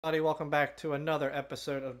Everybody, welcome back to another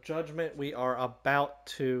episode of Judgment. We are about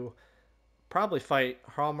to probably fight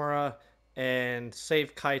Hamura and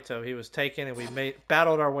save Kaito. He was taken, and we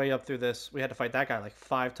battled our way up through this. We had to fight that guy like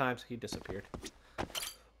 5 times. He disappeared.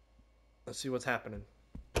 Let's see what's happening.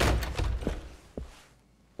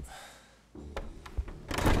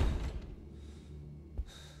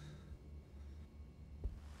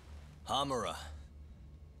 Hamura.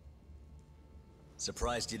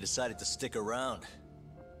 Surprised you decided to stick around.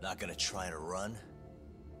 Not gonna try and run?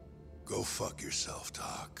 Go fuck yourself,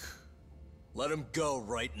 Doc. Let him go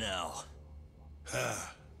right now.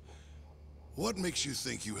 Ha. What makes you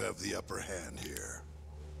think you have the upper hand here?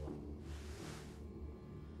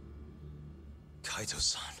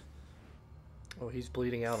 Kaito-san. Oh, he's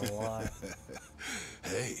bleeding out a lot.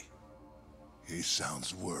 Hey, he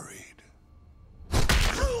sounds worried.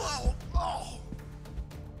 Oh, oh.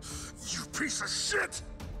 You piece of shit!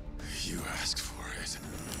 You asked for it.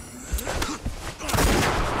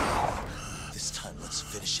 This time, let's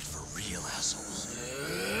finish it for real, assholes.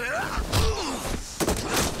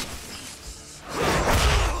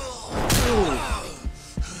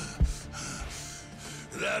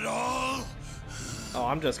 That all? Oh,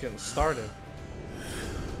 I'm just getting started.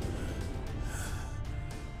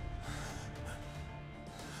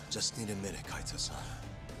 Just need a minute, Kaito-san.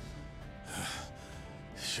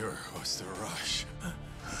 Sure, what's the rush?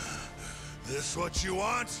 This what you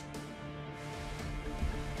want?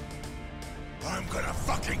 I'm gonna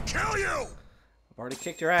fucking kill you! I've already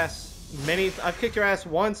kicked your ass. I've kicked your ass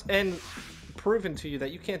once and proven to you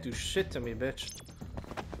that you can't do shit to me, bitch.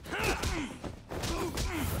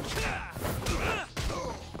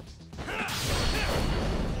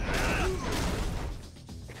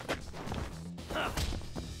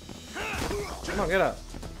 Come on, get up.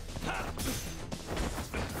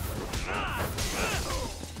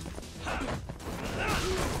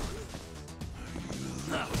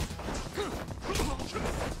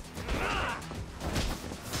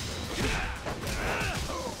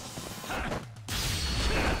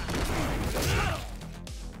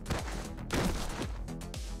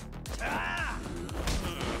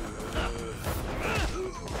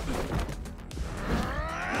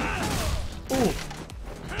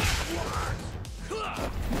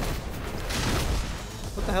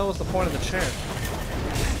 What the hell was the point of the chair?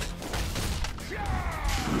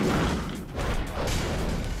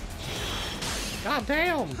 God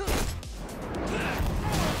damn!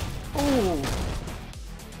 Ooh!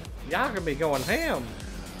 Y'all gonna be going ham!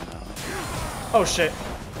 Oh shit!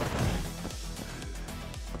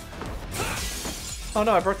 Oh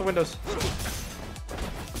no, I broke the windows.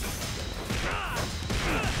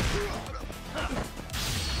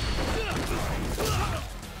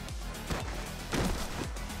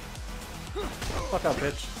 Fuck up,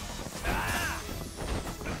 bitch.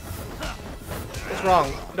 What's wrong?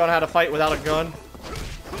 You don't know how to fight without a gun?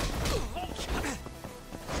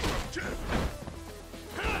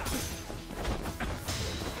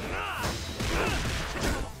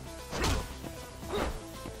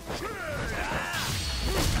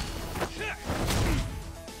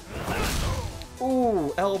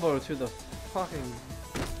 Ooh, elbow to the fucking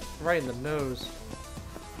right in the nose.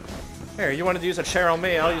 Here, you wanted to use a chair on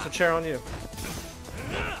me, I'll use a chair on you.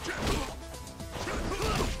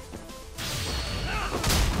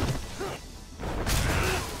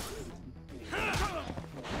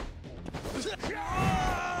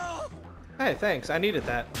 Hey, thanks, I needed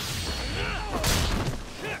that.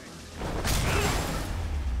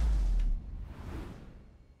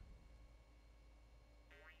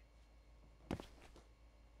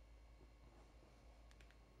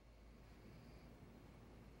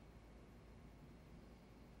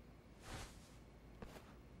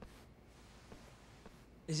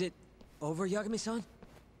 Is it over, Yagami-san?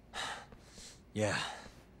 Yeah.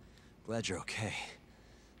 Glad you're okay.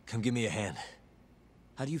 Come give me a hand.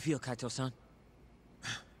 How do you feel, Kaito-san?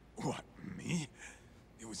 What, me?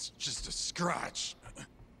 It was just a scratch.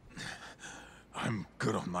 I'm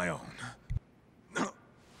good on my own.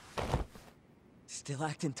 Still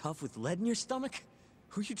acting tough with lead in your stomach?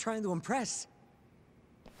 Who are you trying to impress?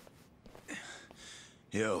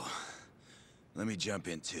 Yo, let me jump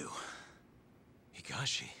in too.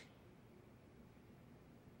 Higashi.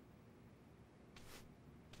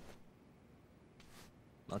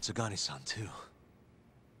 Matsugani-san, too.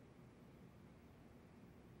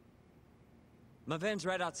 My van's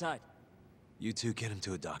right outside. You two get him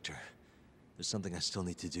to a doctor. There's something I still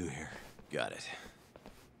need to do here. Got it.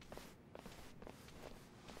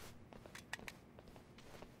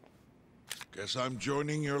 Guess I'm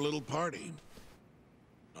joining your little party.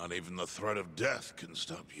 Not even the threat of death can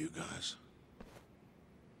stop you guys.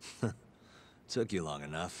 Took you long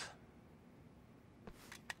enough.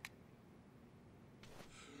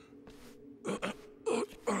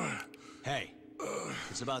 Hey,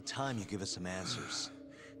 it's about time you give us some answers.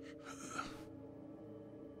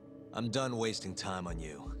 I'm done wasting time on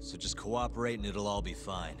you, so just cooperate and it'll all be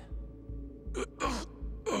fine.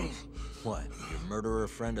 What, your murderer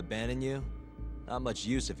friend abandon you? Not much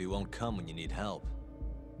use if he won't come when you need help.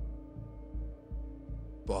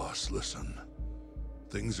 Boss, listen.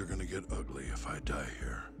 Things are gonna get ugly if I die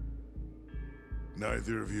here.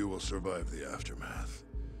 Neither of you will survive the aftermath.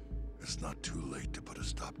 It's not too late to put a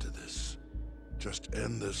stop to this. Just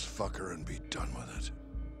end this fucker and be done with it.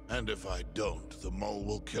 And if I don't, the mole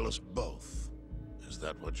will kill us both. Is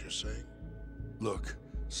that what you're saying? Look,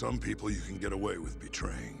 some people you can get away with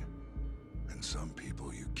betraying, and some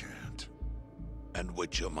people you can't. And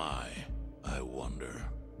which am I wonder?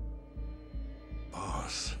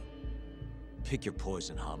 Boss. Pick your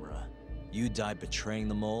poison, Hamura. You die betraying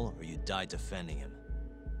the mole, or you die defending him.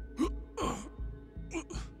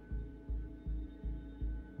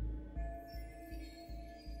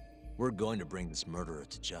 We're going to bring this murderer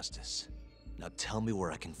to justice. Now tell me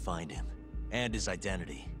where I can find him, and his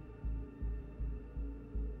identity.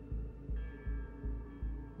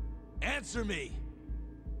 Answer me!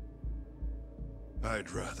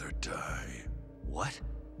 I'd rather die. What?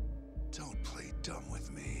 Don't play dumb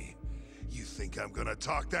with me. You think I'm gonna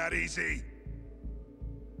talk that easy?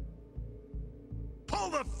 Pull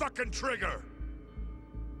the fucking trigger!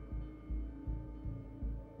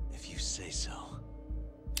 If you say so.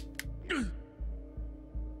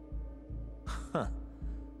 Huh.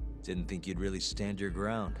 Didn't think you'd really stand your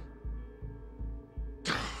ground.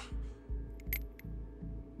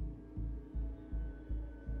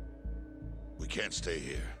 We can't stay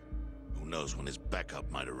here. Who knows when his backup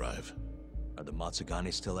might arrive? Are the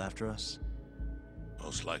Matsugani still after us?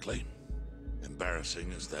 Most likely.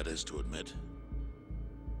 Embarrassing as that is to admit.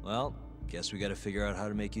 Well, guess we gotta figure out how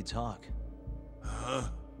to make you talk. Huh?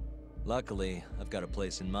 Luckily, I've got a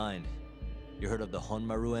place in mind. You heard of the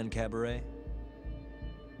Honmaruen Cabaret?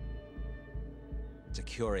 It's a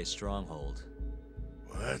Kyorei stronghold.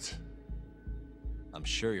 What? I'm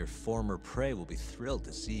sure your former prey will be thrilled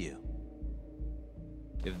to see you.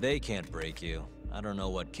 If they can't break you, I don't know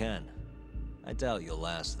what can. I doubt you'll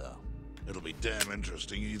last, though. It'll be damn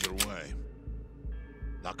interesting either way.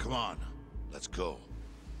 Now come on, let's go.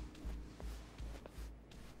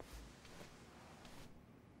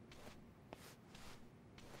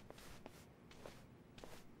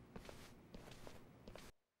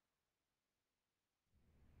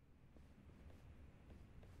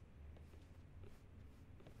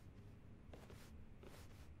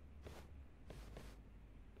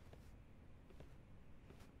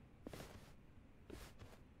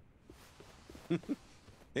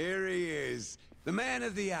 Here he is, the man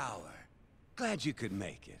of the hour. Glad you could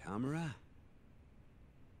make it, Hamura.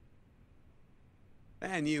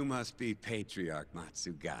 And you must be Patriarch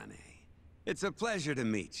Matsugane. It's a pleasure to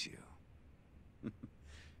meet you.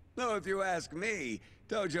 Though if you ask me,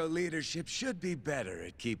 dojo leadership should be better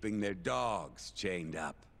at keeping their dogs chained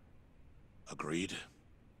up. Agreed.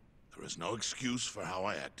 There is no excuse for how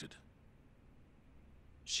I acted.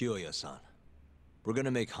 Shioya-san, we're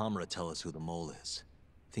gonna make Hamura tell us who the mole is.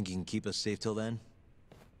 Think he can keep us safe till then?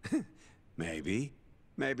 Maybe.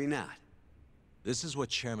 Maybe not. This is what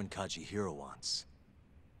Chairman Kajihiro wants.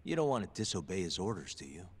 You don't want to disobey his orders, do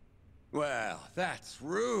you? Well, that's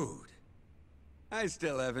rude. I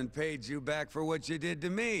still haven't paid you back for what you did to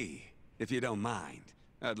me. If you don't mind,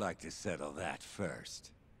 I'd like to settle that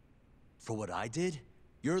first. For what I did?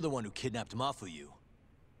 You're the one who kidnapped Mafuyu.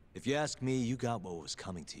 If you ask me, you got what was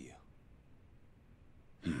coming to you.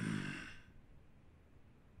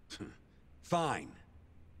 Fine.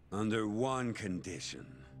 Under one condition.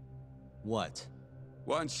 What?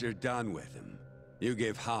 Once you're done with him, you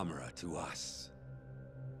give Hamura to us.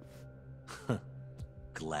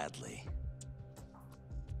 Gladly.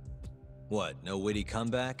 What, no witty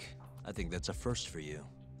comeback? I think that's a first for you.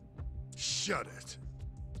 Shut it.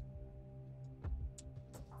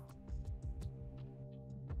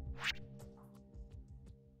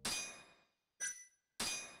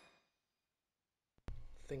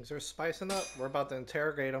 Things are spicing up. We're about to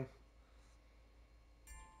interrogate him.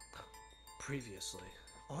 Previously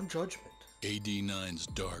on Judgment. AD-9's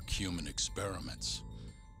dark human experiments.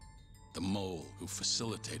 The mole who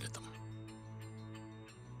facilitated them.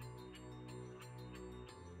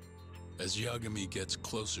 As Yagami gets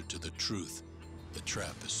closer to the truth, the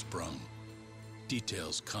trap is sprung.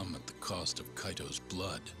 Details come at the cost of Kaito's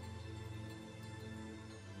blood.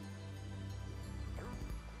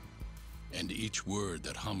 And each word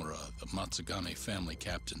that Hamura, the Matsugane family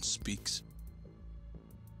captain, speaks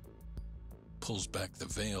pulls back the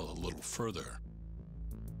veil a little further.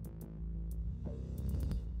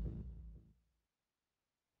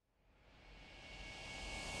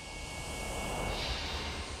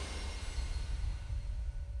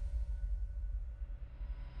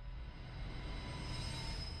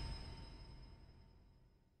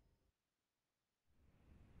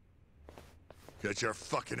 Get your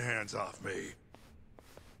fucking hands off me.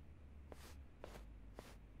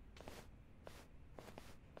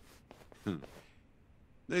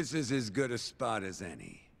 This is as good a spot as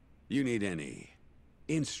any. You need any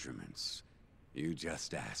instruments, you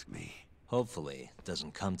just ask me. Hopefully, it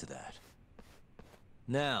doesn't come to that.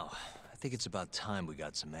 Now, I think it's about time we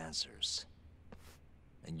got some answers.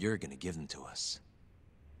 And you're gonna give them to us.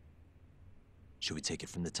 Should we take it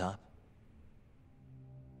from the top?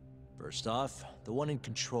 First off, the one in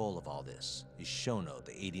control of all this is Shono,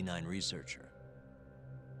 the 89 researcher.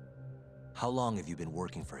 How long have you been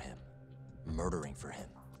working for him? Murdering for him?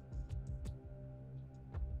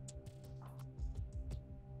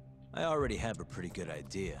 I already have a pretty good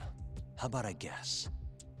idea. How about I guess?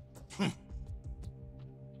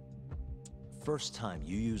 First time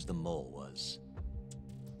you used the mole was...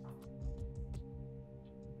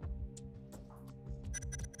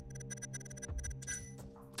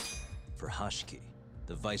 for Hashiki,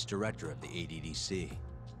 the vice director of the ADDC.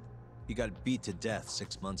 He got beat to death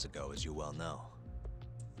 6 months ago, as you well know.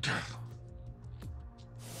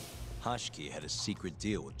 Hashiki had a secret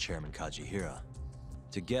deal with Chairman Kajihira.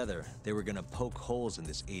 Together, they were gonna poke holes in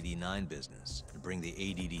this 89 business and bring the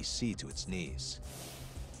ADDC to its knees.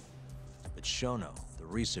 But Shono, the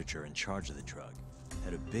researcher in charge of the drug,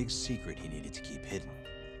 had a big secret he needed to keep hidden.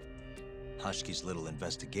 Hashiki's little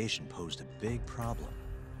investigation posed a big problem.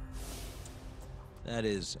 That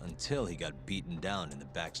is, until he got beaten down in the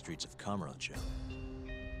back streets of Kamurocho.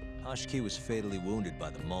 Hashiki was fatally wounded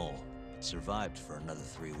by the mole, but survived for another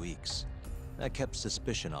 3 weeks. That kept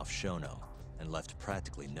suspicion off Shono, and left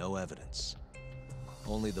practically no evidence.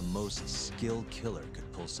 Only the most skilled killer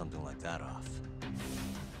could pull something like that off.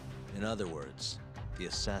 In other words, the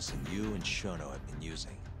assassin you and Shono have been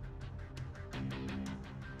using.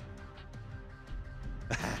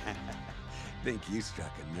 Think you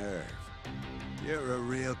struck a nerve. You're a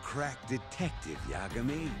real crack detective,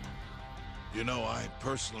 Yagami. You know, I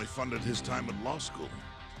personally funded his time at law school.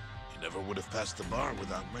 He never would have passed the bar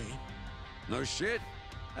without me. No shit.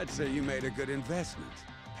 I'd say you made a good investment.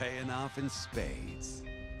 Paying off in spades.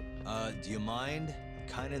 Do you mind? I'm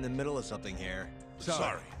kinda in the middle of something here.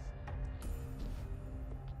 Sorry.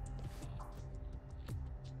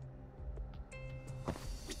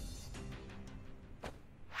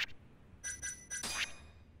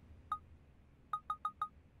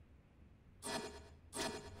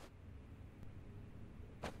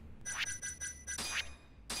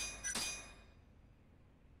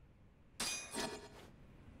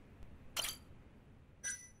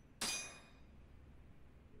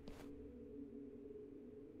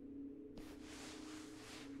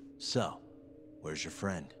 So, where's your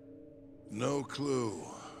friend? No clue.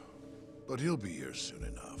 But he'll be here soon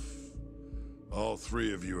enough. All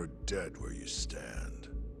 3 of you are dead where you stand.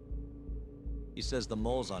 He says the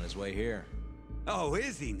mole's on his way here. Oh,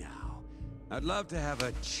 is he now? I'd love to have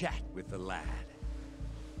a chat with the lad.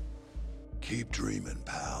 Keep dreaming,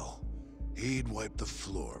 pal. He'd wipe the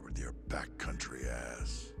floor with your backcountry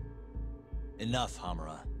ass. Enough,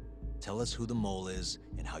 Hamura. Tell us who the mole is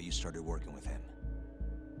and how you started working with him.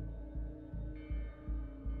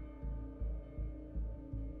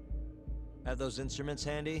 Have those instruments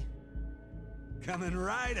handy? Coming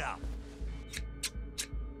right up.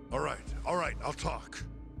 All right, I'll talk.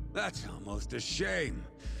 That's almost a shame.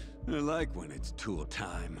 I like when it's tool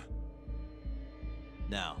time.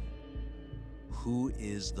 Now, who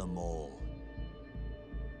is the mole?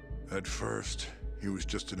 At first, he was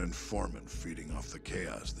just an informant feeding off the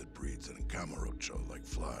chaos that breeds in Kamurocho like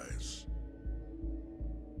flies.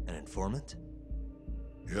 An informant?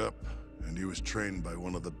 Yep, and he was trained by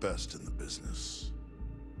one of the best in the business.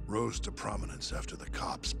 Rose to prominence after the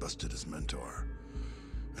cops busted his mentor.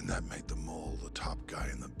 And that made the mole the top guy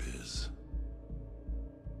in the biz.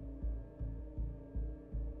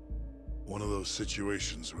 One of those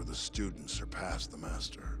situations where the student surpassed the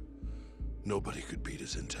master. Nobody could beat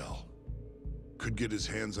his intel. Could get his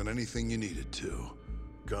hands on anything you needed to.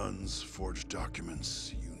 Guns, forged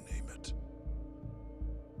documents, you name it.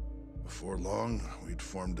 Before long, we'd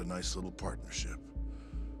formed a nice little partnership.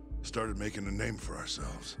 Started making a name for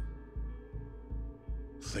ourselves.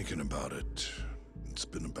 Thinking about it, it's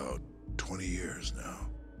been about 20 years now.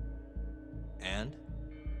 And?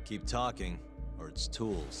 Keep talking, or it's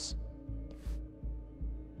tools.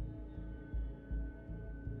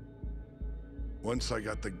 Once I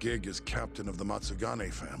got the gig as captain of the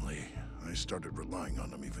Matsugane family, I started relying on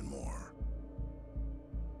him even more.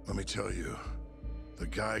 Let me tell you, the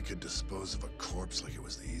guy could dispose of a corpse like it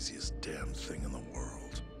was the easiest damn thing in the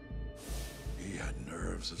world. He had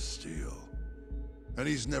nerves of steel. And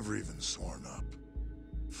he's never even sworn up.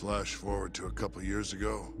 Flash forward to a couple years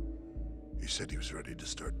ago, he said he was ready to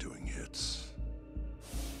start doing hits.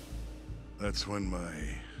 That's when my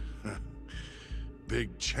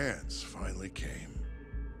big chance finally came.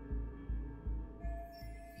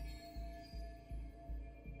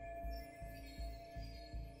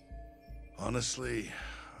 Honestly,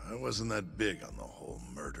 I wasn't that big on the whole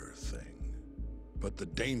murder thing. But the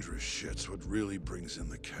dangerous shit's what really brings in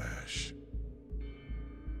the cash.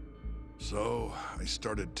 So, I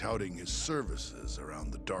started touting his services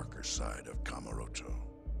around the darker side of Kamurocho.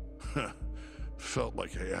 Felt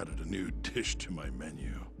like I added a new dish to my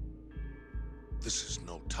menu. This is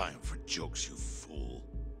no time for jokes, you fool.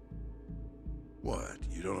 What,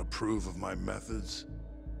 you don't approve of my methods?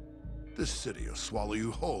 This city will swallow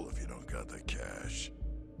you whole if you don't got the cash.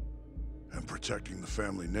 And protecting the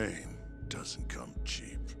family name doesn't come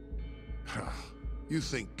cheap. You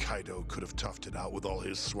think Kaito could have toughed it out with all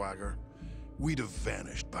his swagger? We'd have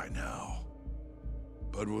vanished by now.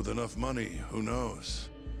 But with enough money, who knows?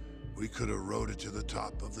 We could have rode it to the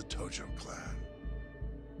top of the Tojo clan.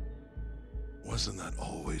 Wasn't that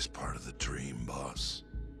always part of the dream, boss?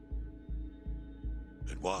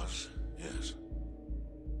 It was, yes.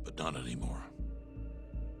 But not anymore.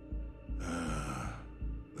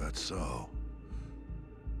 That's so.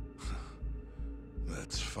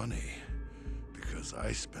 That's funny, because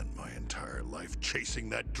I spent my entire life chasing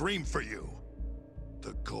that dream for you.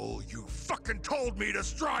 The goal you fucking told me to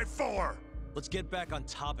strive for! Let's get back on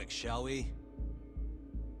topic, shall we?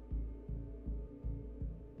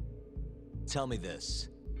 Tell me this.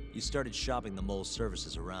 You started shopping the mole's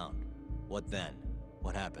services around. What then?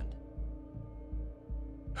 What happened?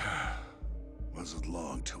 Wasn't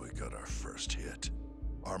long till we got our first hit.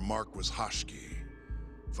 Our mark was Hoshiki,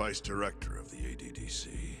 vice director of the ADDC.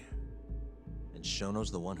 And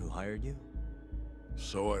Shono's the one who hired you?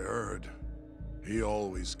 So I heard. He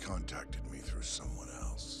always contacted me through someone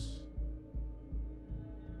else.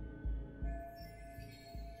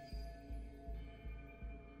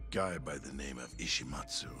 Guy by the name of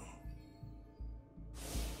Ishimatsu.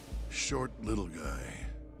 Short little guy.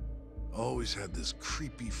 Always had this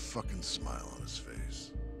creepy fucking smile on his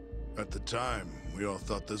face. At the time, we all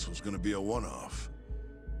thought this was gonna be a one-off.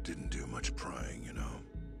 Didn't do much prying, you know.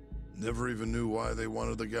 Never even knew why they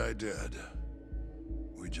wanted the guy dead.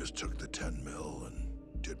 We just took the 10 mil and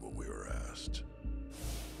did what we were asked.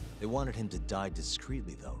 They wanted him to die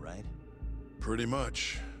discreetly though, right? Pretty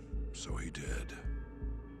much. So he did.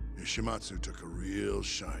 Ishimatsu took a real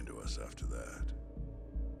shine to us after that.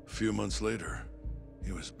 A few months later,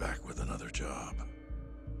 he was back with another job.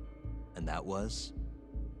 And that was?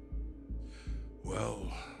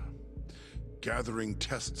 Well, gathering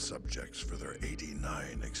test subjects for their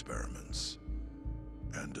 89 experiments.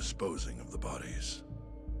 And disposing of the bodies.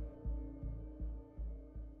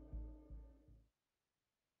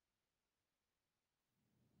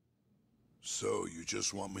 So, you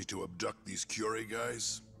just want me to abduct these Curie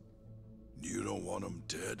guys? You don't want them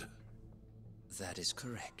dead? That is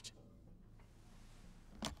correct.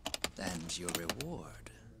 And your reward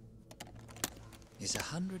is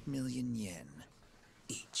 100 million yen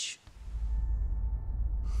each.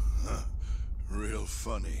 Real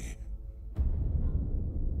funny.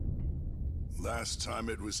 Last time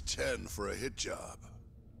it was 10 for a hit job.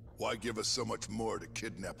 Why give us so much more to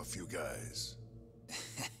kidnap a few guys?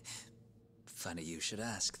 Funny you should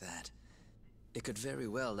ask that. It could very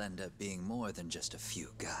well end up being more than just a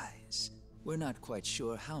few guys. We're not quite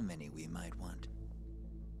sure how many we might want.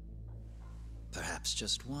 Perhaps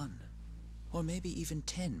just one. Or maybe even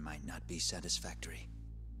 10 might not be satisfactory.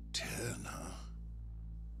 10, huh?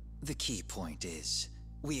 The key point is,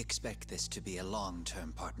 we expect this to be a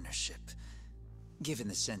long-term partnership. Given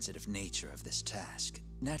the sensitive nature of this task,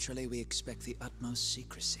 naturally we expect the utmost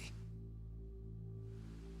secrecy.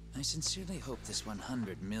 I sincerely hope this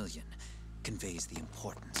 100 million conveys the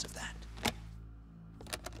importance of that.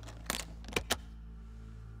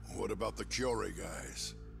 What about the Curie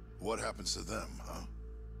guys? What happens to them, huh?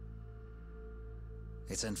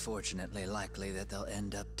 It's unfortunately likely that they'll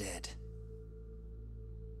end up dead.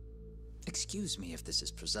 Excuse me if this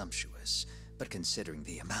is presumptuous, but considering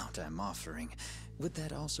the amount I'm offering, would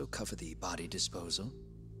that also cover the body disposal?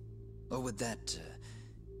 Or would that,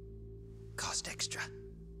 cost extra.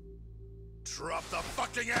 Drop the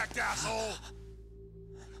fucking act, asshole!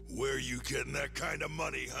 Where you getting that kind of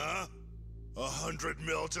money, huh? 100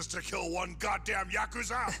 mil just to kill one goddamn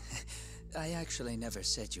Yakuza? I actually never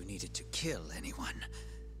said you needed to kill anyone.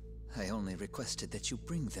 I only requested that you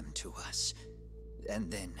bring them to us. And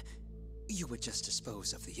then, you would just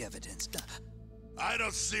dispose of the evidence. I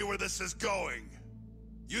don't see where this is going.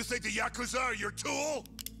 You think the Yakuza are your tool?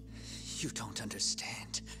 You don't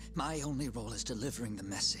understand. My only role is delivering the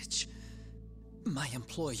message. My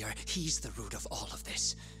employer, he's the root of all of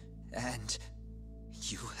this. And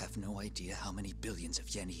you have no idea how many billions of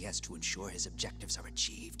yen he has to ensure his objectives are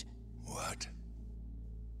achieved. What?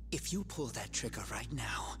 If you pull that trigger right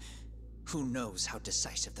now, who knows how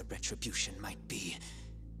decisive the retribution might be.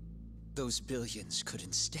 Those billions could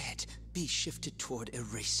instead be shifted toward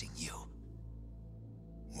erasing you.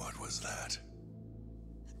 What was that?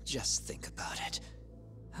 Just think about it.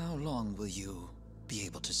 How long will you be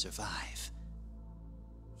able to survive?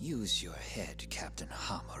 Use your head, Captain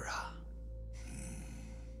Hamura.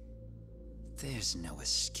 There's no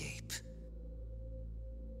escape.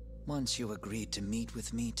 Once you agreed to meet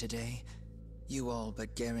with me today, you all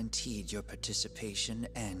but guaranteed your participation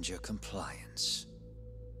and your compliance.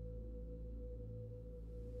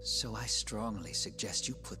 So I strongly suggest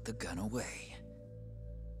you put the gun away.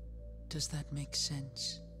 Does that make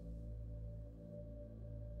sense?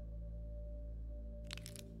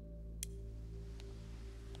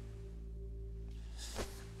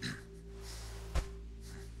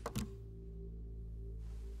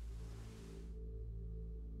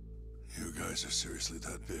 You guys are seriously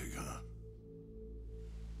that big, huh?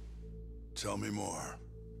 Tell me more.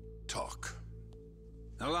 Talk.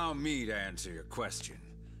 Allow me to answer your question.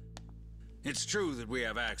 It's true that we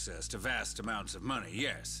have access to vast amounts of money,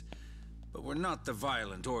 yes. But we're not the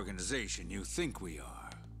violent organization you think we are.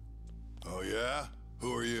 Oh yeah?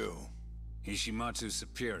 Who are you? Ishimatsu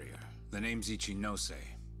Superior. The name's Ichinose.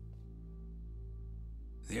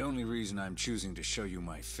 The only reason I'm choosing to show you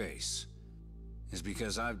my face is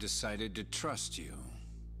because I've decided to trust you.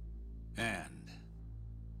 And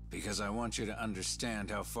because I want you to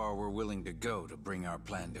understand how far we're willing to go to bring our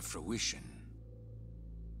plan to fruition.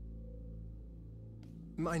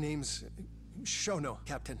 My name's Shono,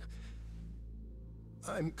 Captain.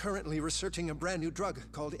 I'm currently researching a brand new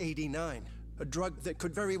drug called AD9. A drug that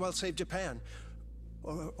could very well save Japan.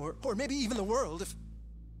 Or maybe even the world if...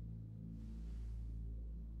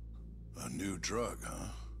 A new drug, huh?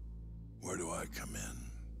 Where do I come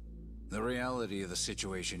in? The reality of the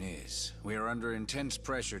situation is, we are under intense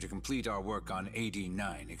pressure to complete our work on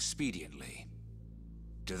AD9 expediently.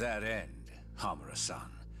 To that end,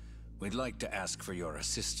 Hamura-san, we'd like to ask for your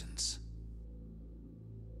assistance.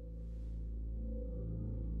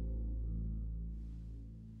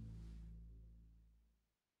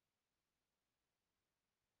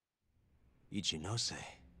 Ichinose.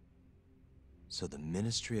 So the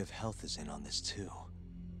Ministry of Health is in on this too.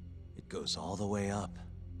 It goes all the way up.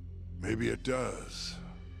 Maybe it does.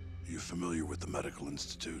 Are you familiar with the Medical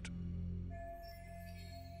Institute?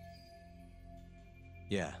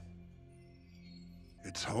 Yeah.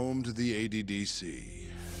 It's home to the ADDC,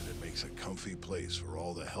 and it makes a comfy place for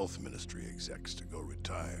all the health ministry execs to go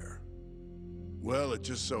retire. Well, it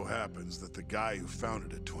just so happens that the guy who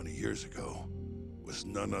founded it 20 years ago was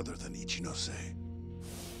none other than Ichinose.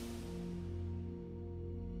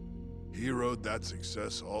 He rode that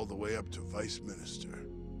success all the way up to Vice Minister.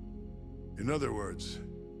 In other words,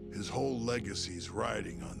 his whole legacy's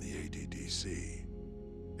riding on the ADDC.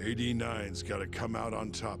 AD9's gotta come out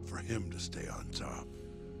on top for him to stay on top.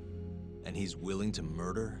 And he's willing to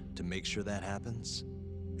murder to make sure that happens?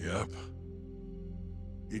 Yep.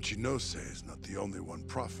 Ichinose is not the only one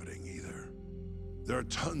profiting either. There are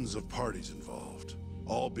tons of parties involved,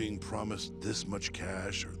 all being promised this much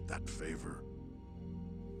cash or that favor.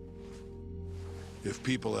 If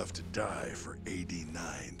people have to die for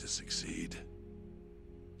AD9 to succeed,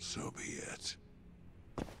 so be it.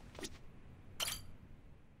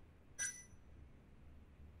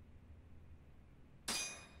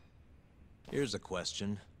 Here's a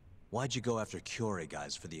question. Why'd you go after Kyorei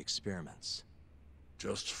guys for the experiments?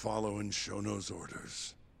 Just following Shono's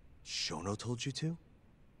orders. Shono told you to?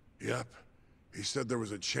 Yep. He said there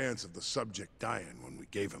was a chance of the subject dying when we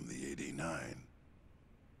gave him the AD9.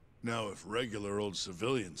 Now, if regular old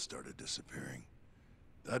civilians started disappearing,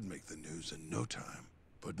 that'd make the news in no time.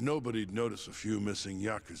 But nobody'd notice a few missing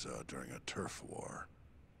Yakuza during a turf war.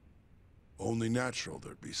 Only natural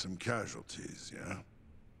there'd be some casualties, yeah?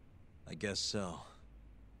 I guess so.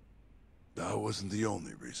 That wasn't the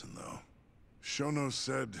only reason, though. Shono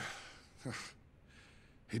said...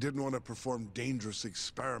 He didn't want to perform dangerous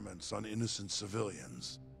experiments on innocent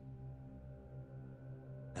civilians.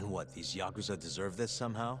 And what, these Yakuza deserve this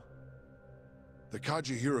somehow? The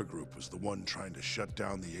Kajihira group was the one trying to shut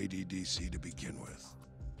down the ADDC to begin with.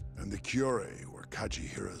 And the Kyorei were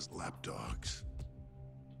Kajihira's lapdogs.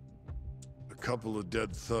 A couple of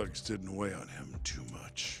dead thugs didn't weigh on him too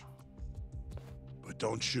much. But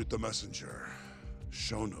don't shoot the messenger.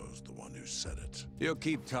 Shono's the one who said it. You'll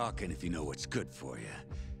keep talking if you know what's good for you.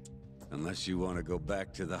 Unless you want to go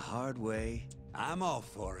back to the hard way, I'm all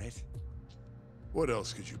for it. What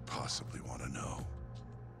else could you possibly want to know?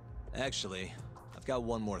 Actually, I've got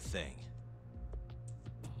one more thing.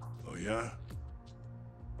 Oh yeah?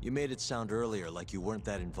 You made it sound earlier like you weren't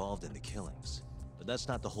that involved in the killings. But that's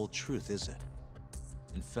not the whole truth, is it?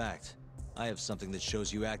 In fact, I have something that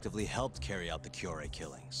shows you actively helped carry out the Kyorei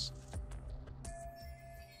killings.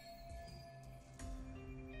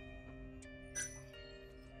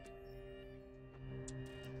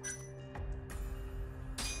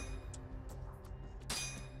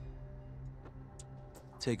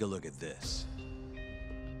 Take a look at this.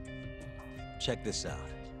 Check this out.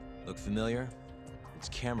 Look familiar? It's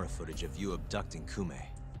camera footage of you abducting Kume.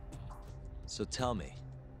 So tell me,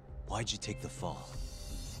 why'd you take the fall?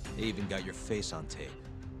 They even got your face on tape.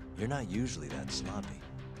 You're not usually that sloppy.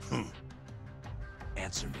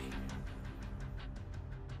 Answer me.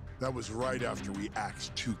 That was right after we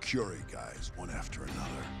axed 2 Kyorei guys, one after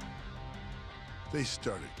another. They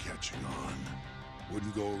started catching on.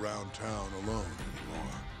 Wouldn't go around town alone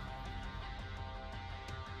anymore.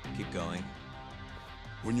 Keep going.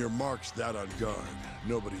 When your mark's that on guard,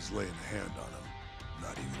 nobody's laying a hand on him.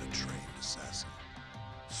 Not even a trained assassin.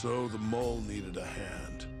 So the mole needed a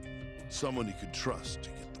hand. Someone he could trust to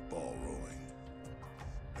get the ball rolling.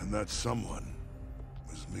 And that someone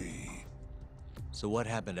was me. So what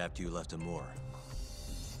happened after you left Amur?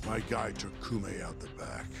 My guy took Kume out the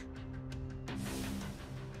back.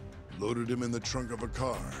 Loaded him in the trunk of a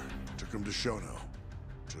car. Took him to Shono.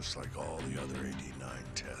 Just like all the other 89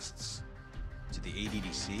 tests. To the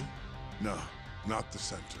ADDC? No, not the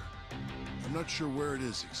center. I'm not sure where it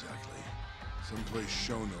is exactly. Someplace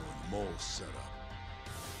Shono and Mole set up.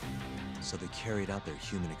 So they carried out their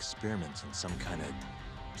human experiments in some kind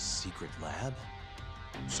of secret lab?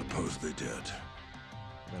 Suppose they did.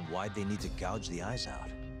 Then why'd they need to gouge the eyes out?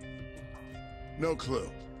 No clue.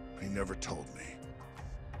 He never told me.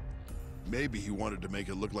 Maybe he wanted to make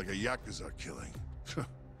it look like a Yakuza killing. Or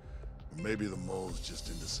maybe the mole's just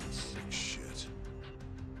into some sick shit.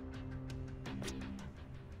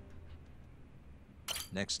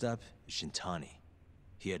 Next up is Shintani.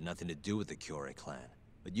 He had nothing to do with the Kyorei clan,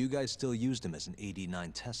 but you guys still used him as an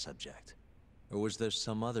AD-9 test subject. Or was there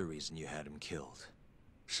some other reason you had him killed?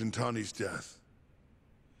 Shintani's death.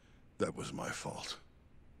 That was my fault.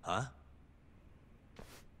 Huh?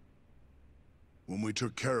 When we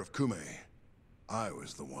took care of Kume, I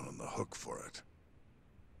was the one on the hook for it.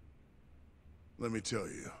 Let me tell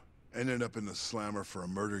you, ending up in the slammer for a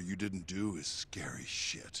murder you didn't do is scary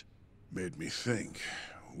shit. Made me think,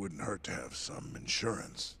 wouldn't hurt to have some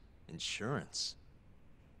insurance. Insurance?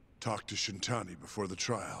 Talked to Shintani before the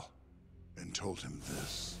trial, and told him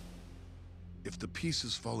this. If the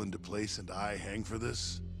pieces fall into place and I hang for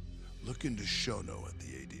this, look into Shono at the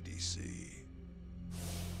ADDC.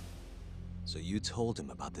 So you told him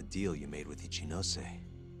about the deal you made with Ichinose?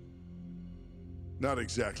 Not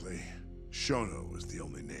exactly. Shono was the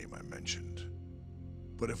only name I mentioned.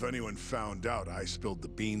 But if anyone found out I spilled the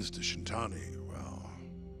beans to Shintani, well,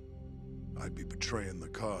 I'd be betraying the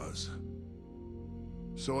cause.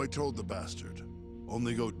 So I told the bastard,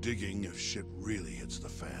 only go digging if shit really hits the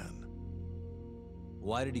fan.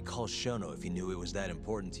 Why did he call Shono if he knew it was that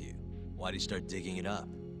important to you? Why'd he start digging it up?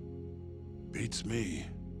 Beats me.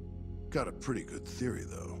 Got a pretty good theory,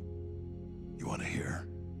 though. You want to hear?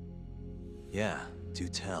 Yeah, do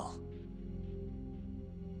tell.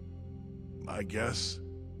 I guess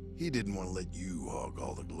he didn't want to let you hog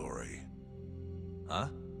all the glory. Huh?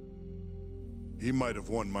 He might have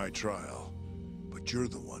won my trial, but you're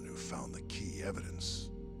the one who found the key evidence.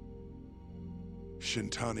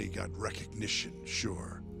 Shintani got recognition,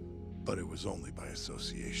 sure, but it was only by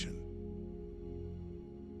association.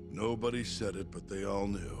 Nobody said it, but they all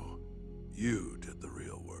knew. You did the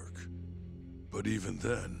real work. But even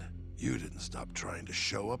then, you didn't stop trying to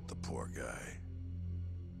show up the poor guy.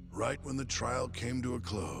 Right when the trial came to a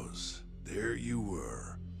close, there you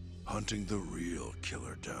were, hunting the real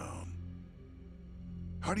killer down.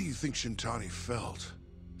 How do you think Shintani felt,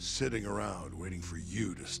 sitting around waiting for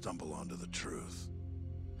you to stumble onto the truth?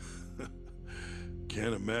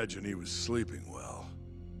 Can't imagine he was sleeping well.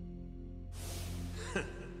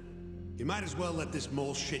 You might as well let this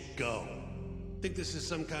mole shit go. Think this is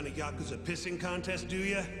some kind of Yakuza pissing contest, do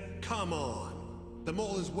ya? Come on. The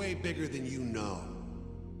mole is way bigger than you know.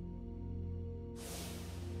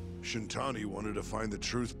 Shintani wanted to find the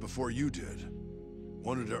truth before you did.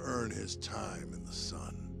 Wanted to earn his time in the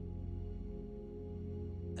sun.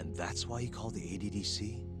 And that's why he called the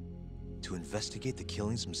ADDC? To investigate the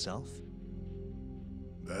killings himself?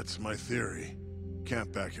 That's my theory.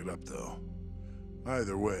 Can't back it up, though.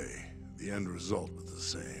 Either way, the end result was the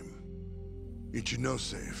same.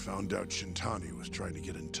 Ichinose found out Shintani was trying to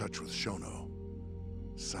get in touch with Shono.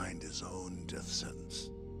 Signed his own death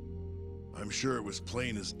sentence. I'm sure it was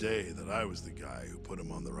plain as day that I was the guy who put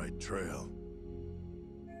him on the right trail.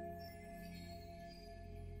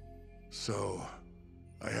 So,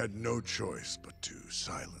 I had no choice but to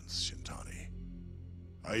silence Shintani.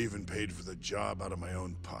 I even paid for the job out of my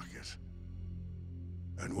own pocket.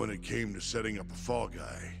 And when it came to setting up a fall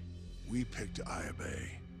guy, we picked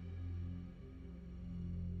Ayabe.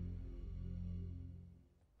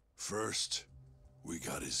 First, we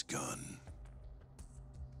got his gun.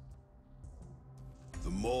 The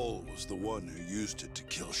mole was the one who used it to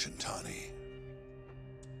kill Shintani.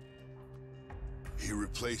 He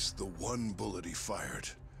replaced the one bullet he fired,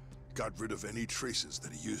 got rid of any traces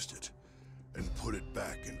that he used it, and put it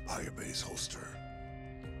back in Ayabe's holster.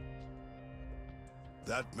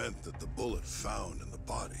 That meant that the bullet found in the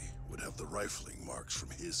body would have the rifling marks from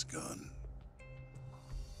his gun.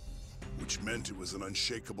 Which meant it was an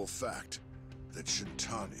unshakable fact that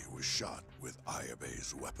Shintani was shot with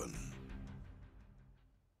Ayabe's weapon.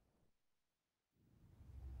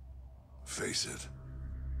 Face it,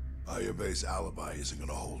 Ayabe's alibi isn't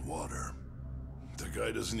gonna hold water. The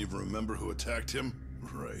guy doesn't even remember who attacked him?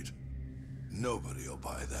 Right. Nobody'll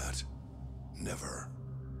buy that. Never.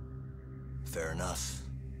 Fair enough.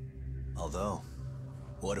 Although,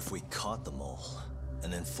 what if we caught the mole,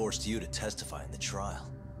 and then forced you to testify in the trial?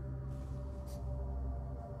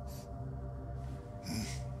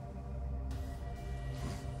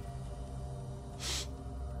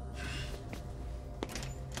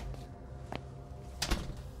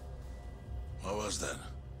 What was that?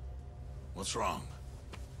 What's wrong?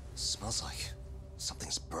 Smells like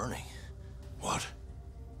something's burning. What?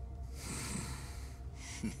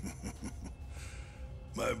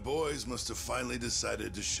 My boys must have finally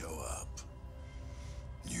decided to show up.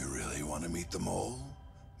 You really want to meet the mole?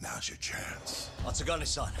 Now's your chance.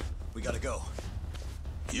 Atsugane-san, we gotta go.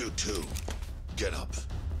 You too. Get up.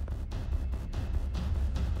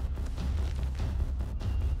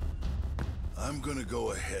 I'm gonna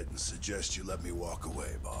go ahead and suggest you let me walk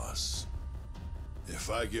away, boss.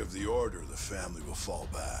 If I give the order, the family will fall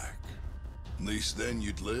back. At least then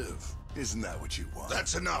you'd live. Isn't that what you want?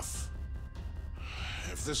 That's enough!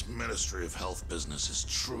 If this Ministry of Health business is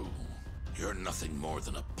true, you're nothing more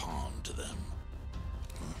than a pawn to them.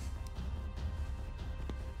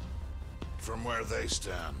 From where they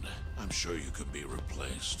stand, I'm sure you could be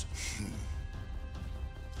replaced.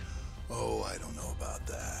 Oh, I don't know about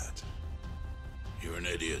that. You're an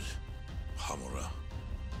idiot, Hamura.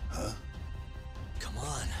 Huh? Come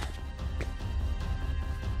on.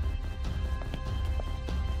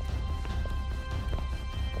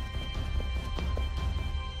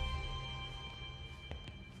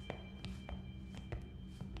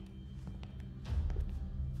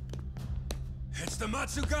 It's the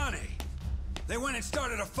Matsugane! They went and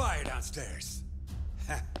started a fire downstairs.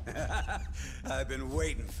 I've been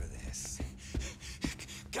waiting for this.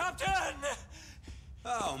 Captain!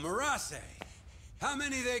 Oh, Marase. How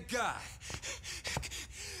many they got?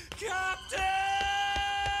 Captain!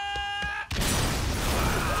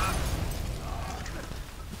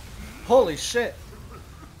 Holy shit.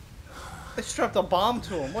 They strapped a bomb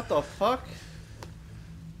to him. What the fuck?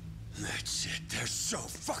 That's it. They're so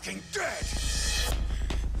fucking dead!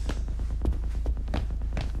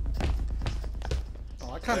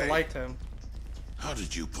 Oh, I kind of liked him. How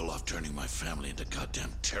did you pull off turning my family into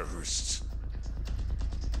goddamn terrorists?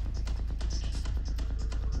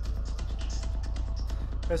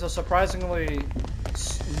 There's a surprisingly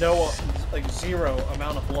zero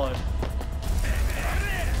amount of blood.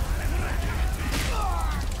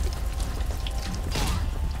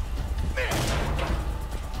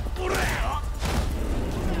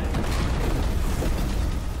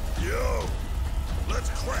 Yo, let's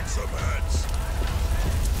crack some heads.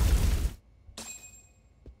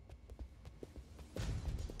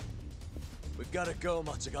 We've gotta go,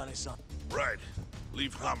 Matsugane-san. Right.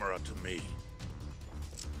 Leave Hamura to me.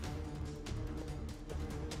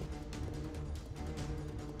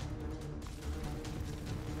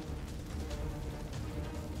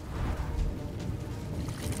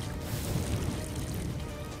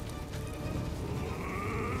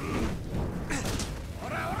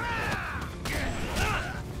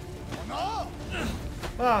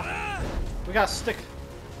 No. We got stick.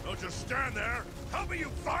 Don't just stand there. Help me, you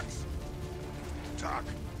fucks! Doc,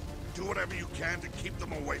 do whatever you can to keep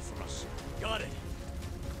them away from us. Got it.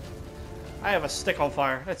 I have a stick on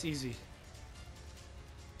fire. That's easy.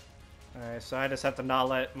 Alright, so I just have to not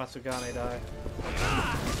let Matsugane die.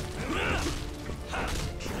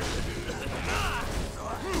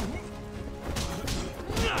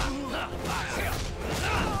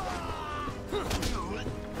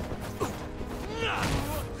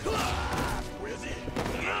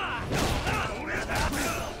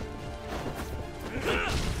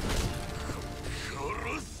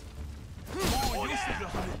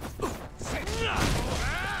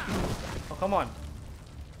 Oh, come on.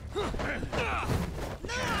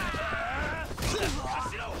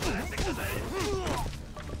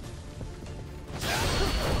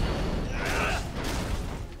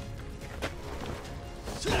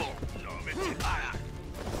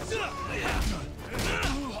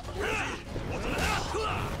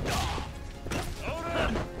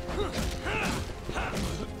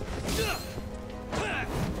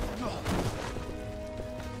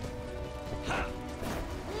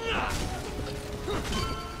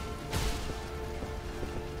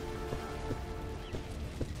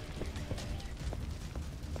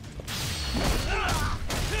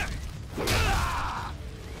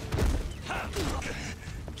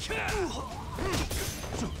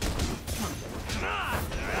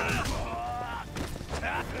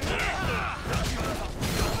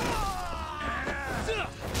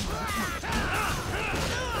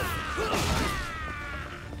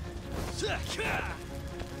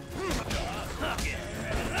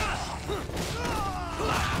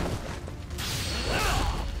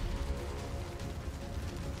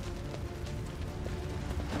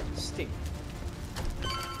 Stick.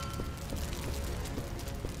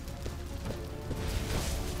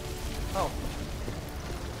 Oh.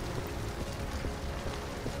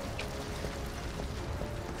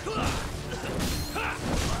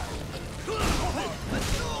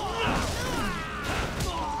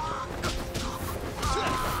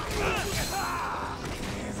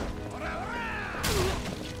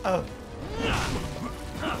 Oh.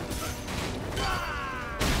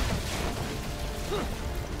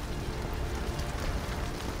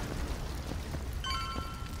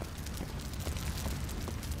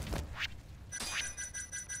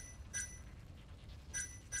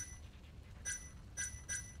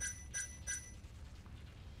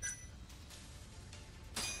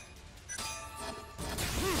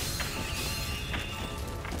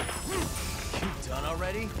 Done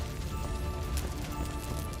already?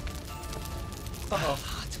 Uh-oh.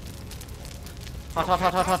 Hot, hot,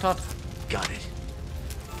 hot, hot, hot, hot. Got it.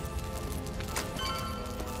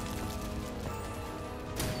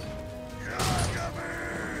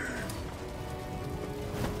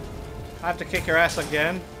 I have to kick your ass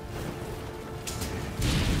again.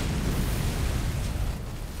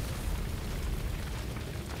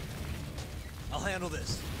 I'll handle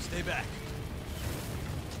this. Stay back.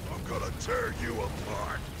 I'm gonna tear you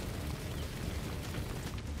apart.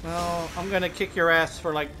 Well, I'm gonna kick your ass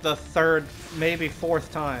for like the third, maybe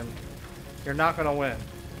fourth time. You're not gonna win.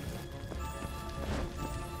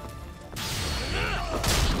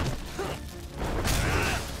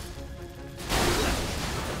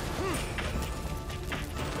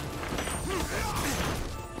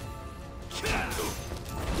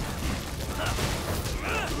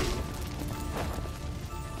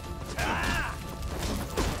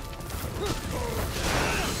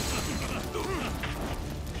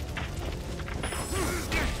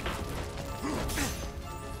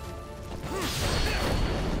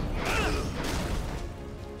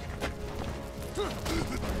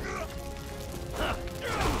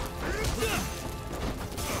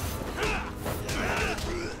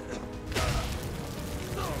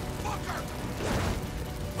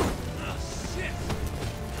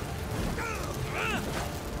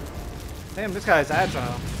 Damn, this guy's agile.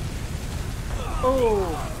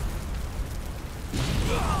 Oh.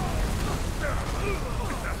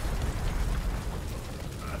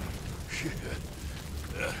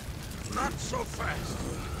 Not so fast.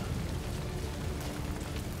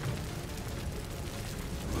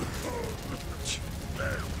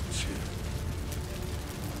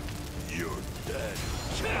 You're dead.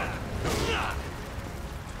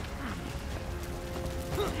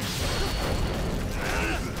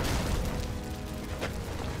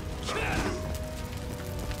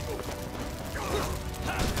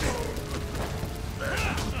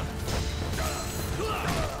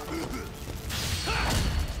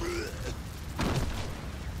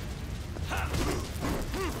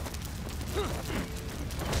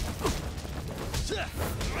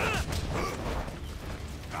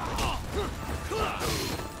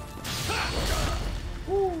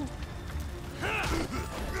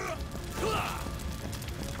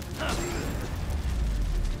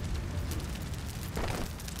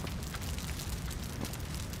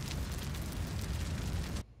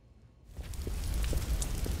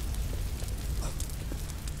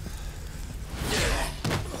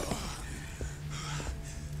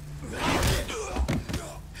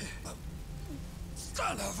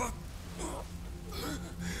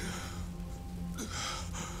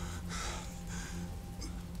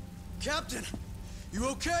 Captain! You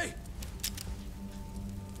okay?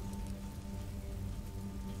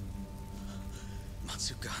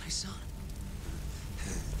 Matsugane-san?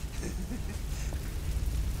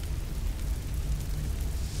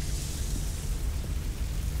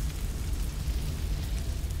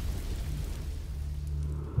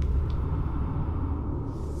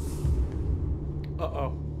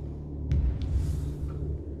 Uh-oh.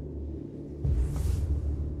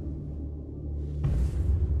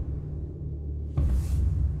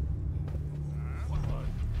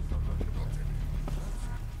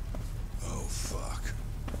 Oh, fuck.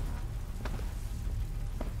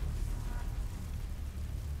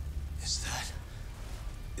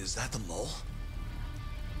 Is that the mole?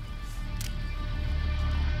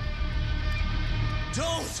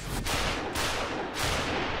 Don't!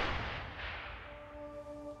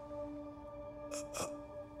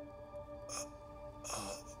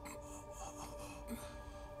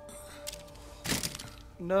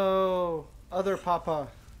 No, other Papa.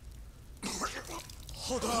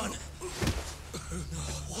 Hold on.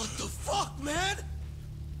 What the fuck, man?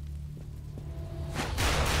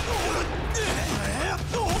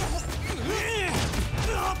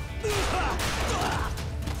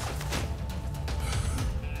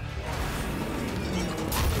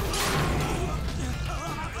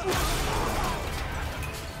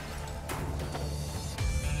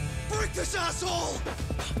 Break this asshole!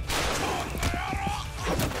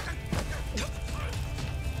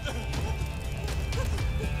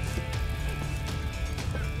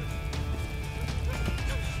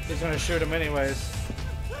 He's gonna shoot him anyways.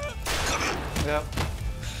 Yep.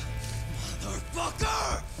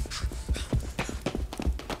 Motherfucker!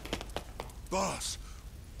 Boss,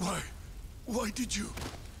 why did you?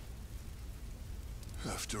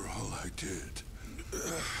 After all I did.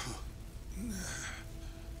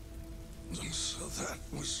 So that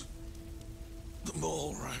was the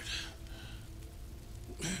mole, right?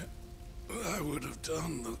 I would have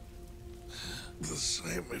done the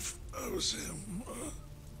same if I was him.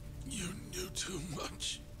 You knew too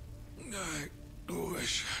much. I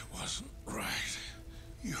wish I wasn't right.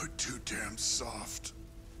 You're too damn soft.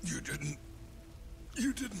 You didn't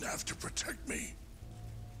have to protect me.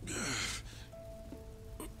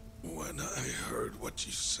 When I heard what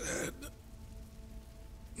you said,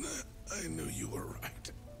 I knew you were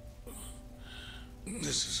right.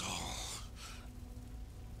 This is all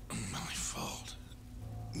my fault.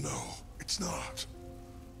 No, it's not.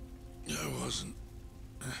 I wasn't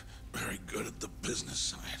very good at the business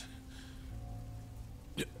side.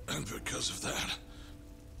 And because of that,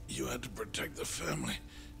 you had to protect the family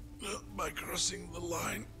by crossing the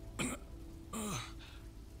line.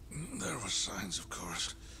 There were signs, of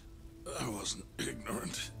course. I wasn't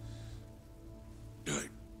ignorant.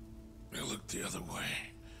 I looked the other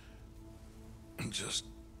way. And just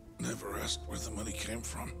never asked where the money came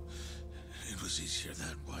from. It was easier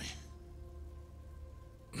that way.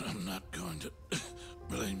 I'm not going to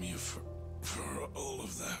blame you for all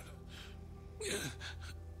of that.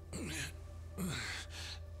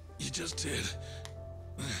 You just did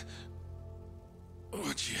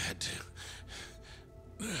what you had to.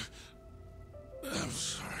 I'm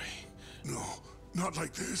sorry. No, not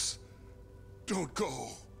like this. Don't go.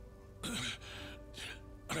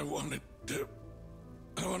 I wanted to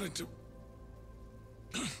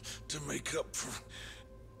make up for.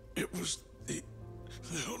 It was the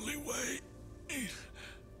only way.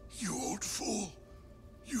 You old fool.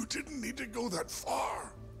 You didn't need to go that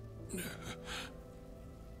far.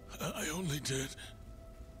 I only did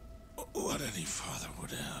what any father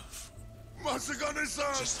would have.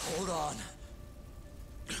 Matsugane-san! Just hold on.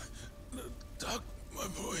 Doc, my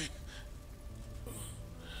boy.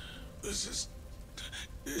 This is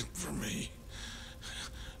it for me.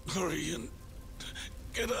 Hurry and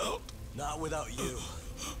get out. Not without you.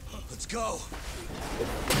 Let's go.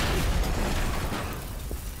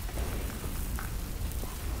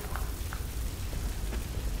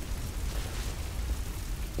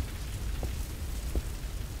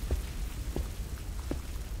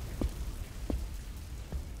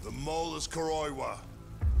 The mole is Kuroiwa.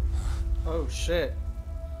 Oh shit.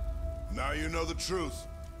 Now you know the truth.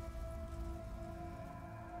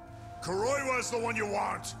 Kuroiwa is the one you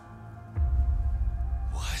want.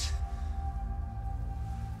 What?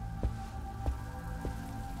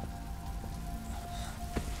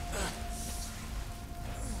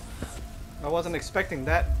 I wasn't expecting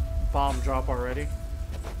that bomb drop already.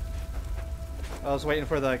 I was waiting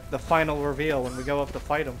for the final reveal when we go up to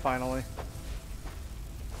fight him finally.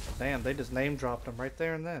 Damn, they just name dropped him right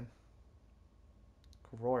there and then.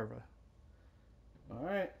 Kuroiwa.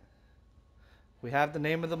 Alright. We have the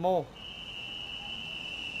name of the mole.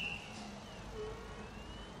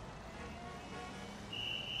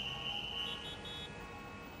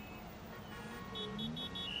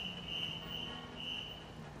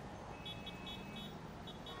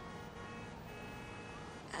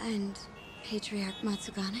 And Patriarch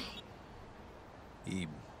Matsugane? He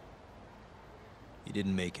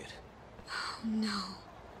didn't make it. Oh, no.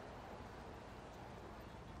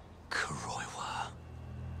 Kuroiwa.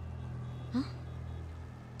 Huh?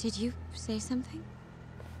 Did you say something?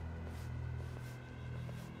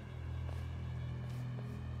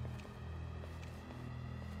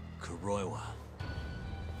 Kuroiwa.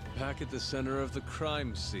 Back at the center of the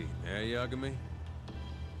crime scene, eh, Yagami?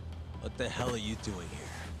 What the hell are you doing here?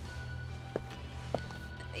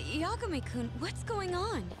 Yagami-kun, what's going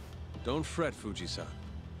on? Don't fret, Fuji-san.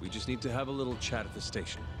 We just need to have a little chat at the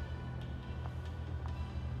station.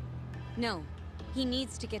 No, he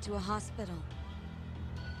needs to get to a hospital.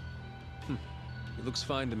 He looks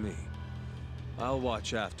fine to me. I'll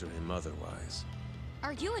watch after him otherwise.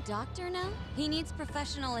 Are you a doctor now? He needs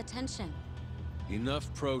professional attention.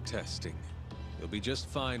 Enough protesting. He'll be just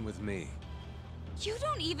fine with me. You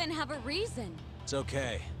don't even have a reason. It's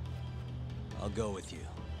okay. I'll go with you.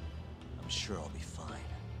 I'm sure I'll be fine.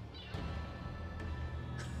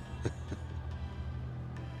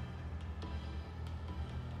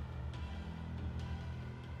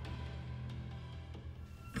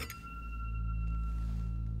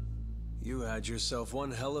 You had yourself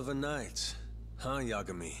one hell of a night, huh,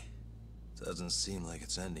 Yagami? Doesn't seem like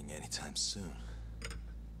it's ending anytime soon.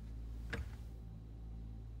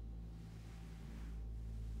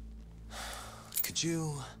 Could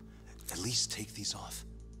you at least take these off?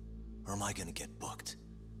 Or am I gonna get booked?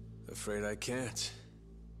 Afraid I can't.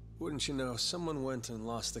 Wouldn't you know, someone went and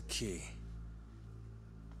lost the key.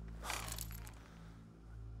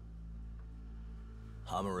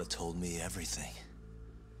 Hamura told me everything.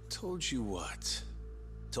 Told you what?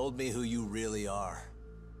 Told me who you really are.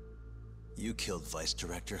 You killed Vice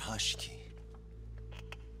Director Hashiki.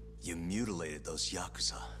 You mutilated those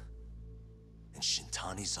Yakuza. And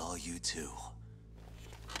Shintani's all you too.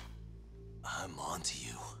 I'm on to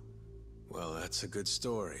you. Well, that's a good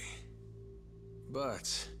story.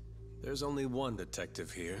 But there's only one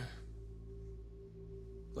detective here.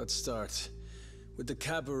 Let's start with the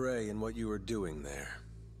cabaret and what you were doing there.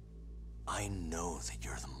 I know that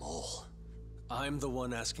you're the mole. I'm the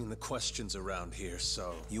one asking the questions around here,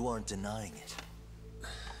 so... You aren't denying it.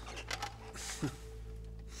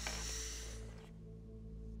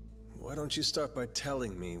 Why don't you start by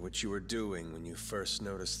telling me what you were doing when you first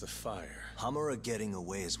noticed the fire? Hamura getting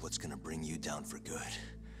away is what's gonna bring you down for good.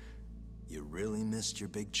 You really missed your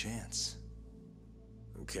big chance.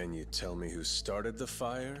 Can you tell me who started the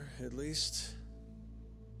fire, at least?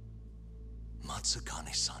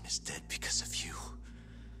 Matsugane-san is dead because of you.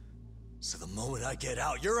 So the moment I get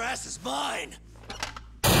out, your ass is mine!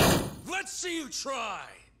 Let's see you try!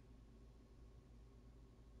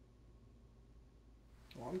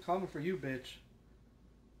 Well, I'm coming for you, bitch.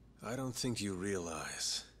 I don't think you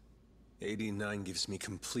realize. 89 gives me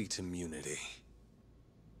complete immunity.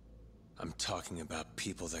 I'm talking about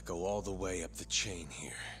people that go all the way up the chain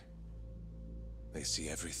here. They see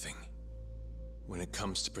everything. When it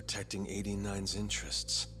comes to protecting 89's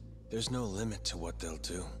interests, there's no limit to what they'll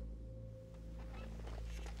do.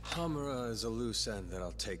 Hamura is a loose end that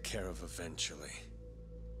I'll take care of eventually.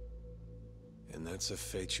 And that's a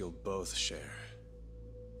fate you'll both share.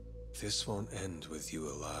 This won't end with you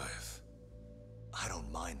alive. I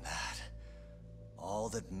don't mind that. All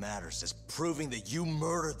that matters is proving that you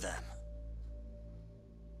murdered them.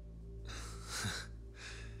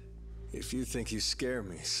 If you think you scare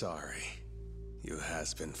me, sorry. You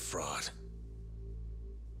has-been fraud.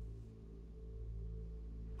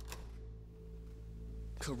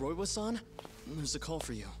 Kuroiwa-san? There's a call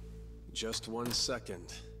for you. Just 1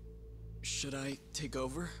 second. Should I take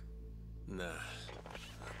over? Nah.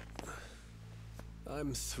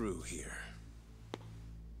 I'm through here.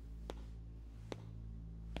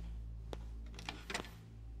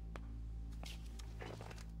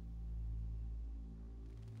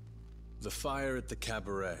 The fire at the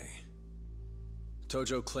cabaret.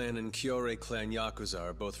 Tojo clan and Kyorei clan Yakuza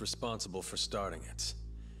are both responsible for starting it.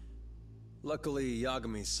 Luckily,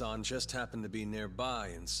 Yagami-san just happened to be nearby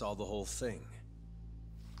and saw the whole thing.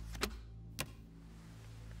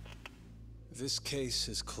 This case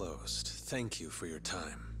is closed. Thank you for your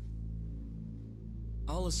time.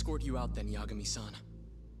 I'll escort you out then, Yagami-san.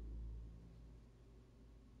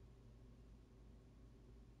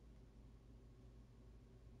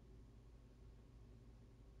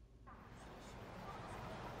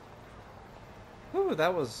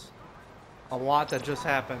 that was a lot that just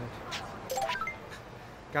happened.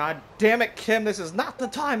 God damn it, Kim, this is not the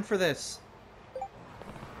time for this.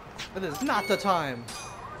 It is not the time.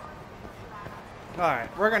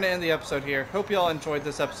 Alright, we're going to end the episode here. Hope you all enjoyed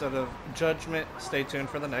this episode of Judgment. Stay tuned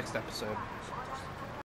for the next episode.